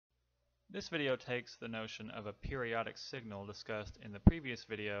This video takes the notion of a periodic signal discussed in the previous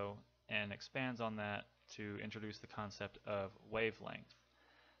video and expands on that to introduce the concept of wavelength.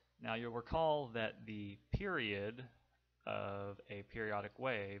 Now you'll recall that the period of a periodic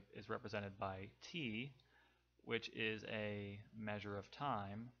wave is represented by t, which is a measure of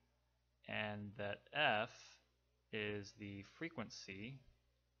time, and that f is the frequency,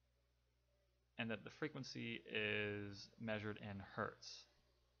 and that the frequency is measured in hertz.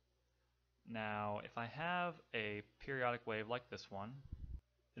 Now, if I have a periodic wave like this one,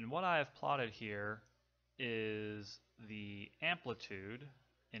 then what I have plotted here is the amplitude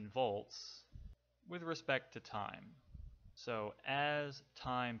in volts with respect to time. So as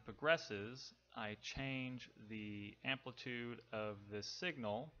time progresses, I change the amplitude of this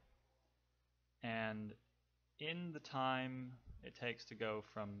signal, and in the time it takes to go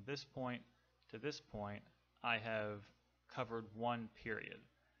from this point to this point, I have covered one period.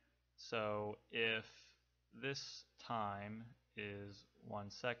 So if this time is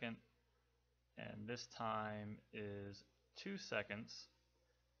 1 second and this time is 2 seconds,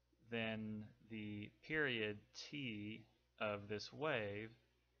 then the period t of this wave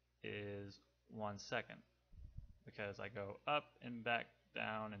is 1 second, because I go up and back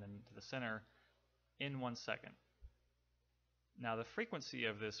down and then to the center in 1 second. Now the frequency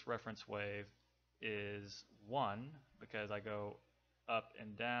of this reference wave is 1, because I go up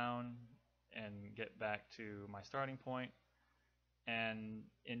and down and get back to my starting point. And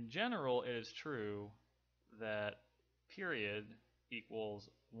in general, it is true that period equals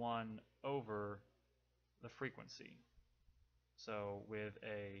 1 over the frequency. So with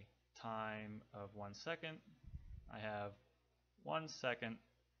a time of 1 second, I have 1 second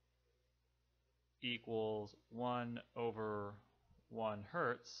equals 1 over 1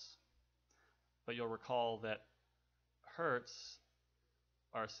 hertz, but you'll recall that hertz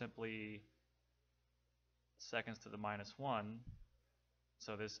are simply seconds to the -1,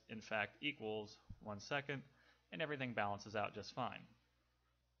 so this in fact equals 1 second, and everything balances out just fine.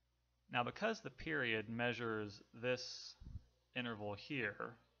 Now because the period measures this interval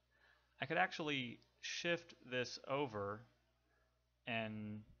here, I could actually shift this over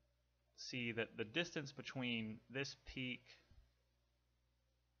and see that the distance between this peak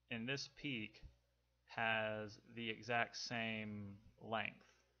and this peak has the exact same length.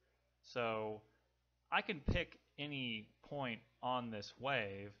 So I can pick any point on this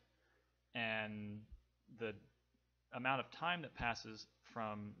wave, and the amount of time that passes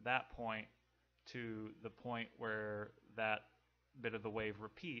from that point to the point where that bit of the wave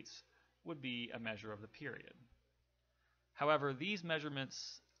repeats would be a measure of the period. However, these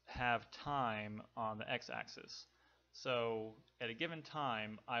measurements have time on the x-axis. So at a given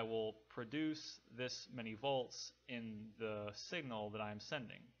time, I will produce this many volts in the signal that I'm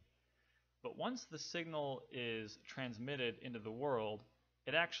sending. But once the signal is transmitted into the world,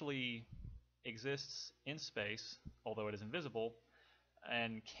 it actually exists in space, although it is invisible,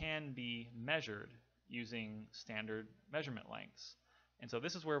 and can be measured using standard measurement lengths. And so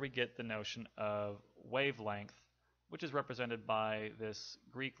this is where we get the notion of wavelength, which is represented by this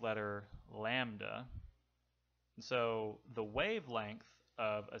Greek letter lambda. And so the wavelength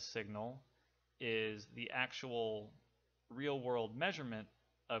of a signal is the actual real-world measurement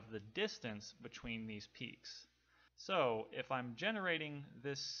of the distance between these peaks. So if I'm generating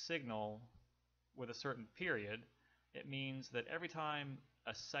this signal with a certain period, it means that every time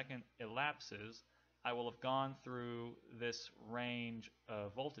a second elapses, I will have gone through this range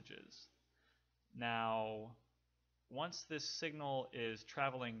of voltages. Now, once this signal is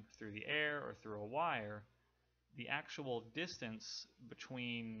traveling through the air or through a wire, the actual distance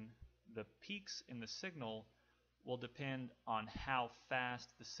between the peaks in the signal will depend on how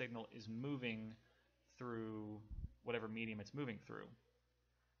fast the signal is moving through whatever medium it's moving through.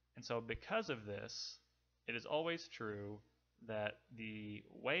 And so because of this, it is always true that the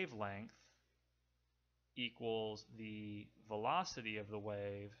wavelength equals the velocity of the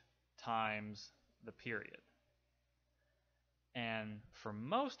wave times the period. And for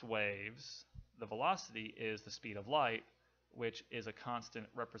most waves, the velocity is the speed of light, which is a constant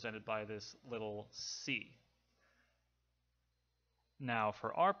represented by this little c. Now,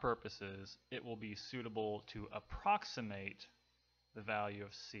 for our purposes, it will be suitable to approximate the value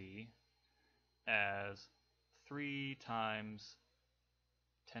of c as 3 times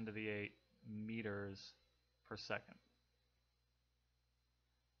 10 to the 8 meters per second.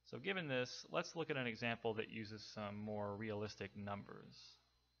 So given this, let's look at an example that uses some more realistic numbers.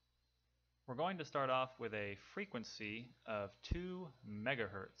 We're going to start off with a frequency of 2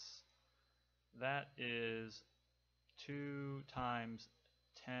 megahertz. That is 2 times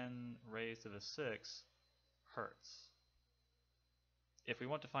 10 raised to the 6 hertz. If we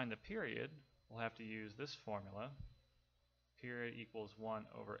want to find the period, we'll have to use this formula. Period equals 1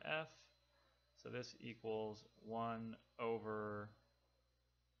 over f. So this equals 1 over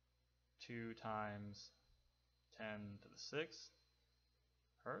 2 times 10 to the 6th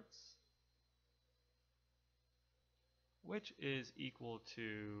hertz, which is equal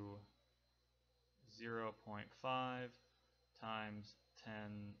to 0.5 times 10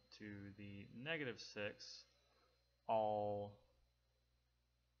 to the negative 6, all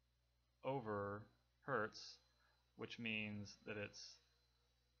over hertz, which means that it's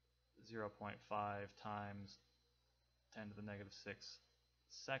 0.5 times 10 to the negative 6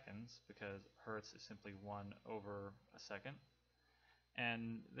 seconds, because hertz is simply 1 over a second.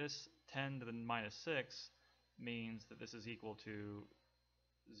 And this 10 to the minus 6 means that this is equal to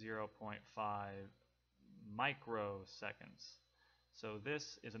 0.5 microseconds. So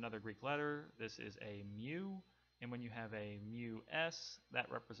this is another Greek letter. This is a mu, and when you have a mu s,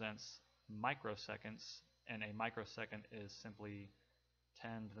 that represents microseconds, and a microsecond is simply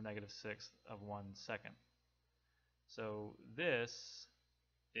 10 to the negative 6th of 1 second. So this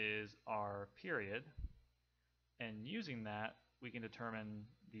is our period, and using that we can determine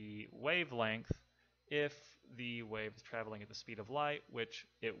the wavelength if the wave is traveling at the speed of light, which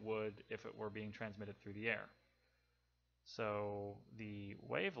it would if it were being transmitted through the air. So the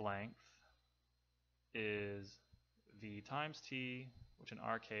wavelength is v times t, which in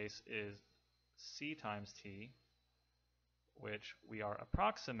our case is c times t, which we are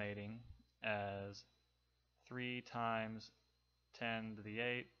approximating as 3 times 10 to the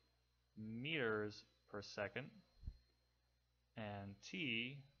 8 meters per second, and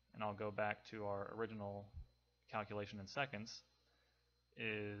t, and I'll go back to our original calculation in seconds,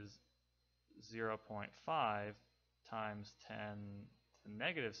 is 0.5 times 10 to the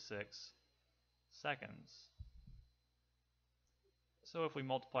negative 6 seconds. So if we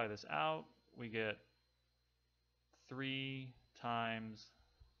multiply this out, we get 3 times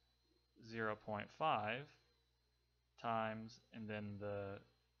 0.5 times, and then the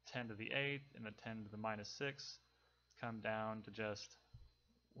 10 to the 8th and the 10 to the minus 6 come down to just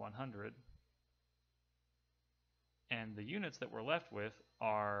 100. And the units that we're left with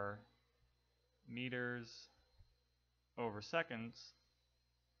are meters over seconds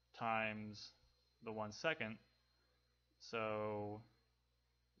times the 1 second. So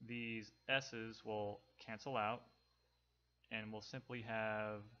these s's will cancel out, and we'll simply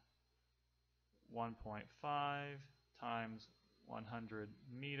have 1.5 times 100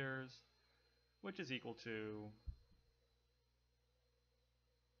 meters, which is equal to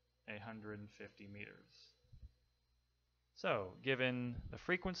 150 meters. So given the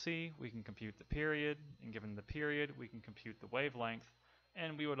frequency, we can compute the period, and given the period, we can compute the wavelength,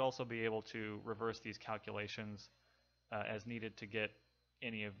 and we would also be able to reverse these calculations as needed to get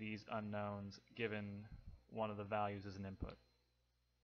any of these unknowns given one of the values as an input.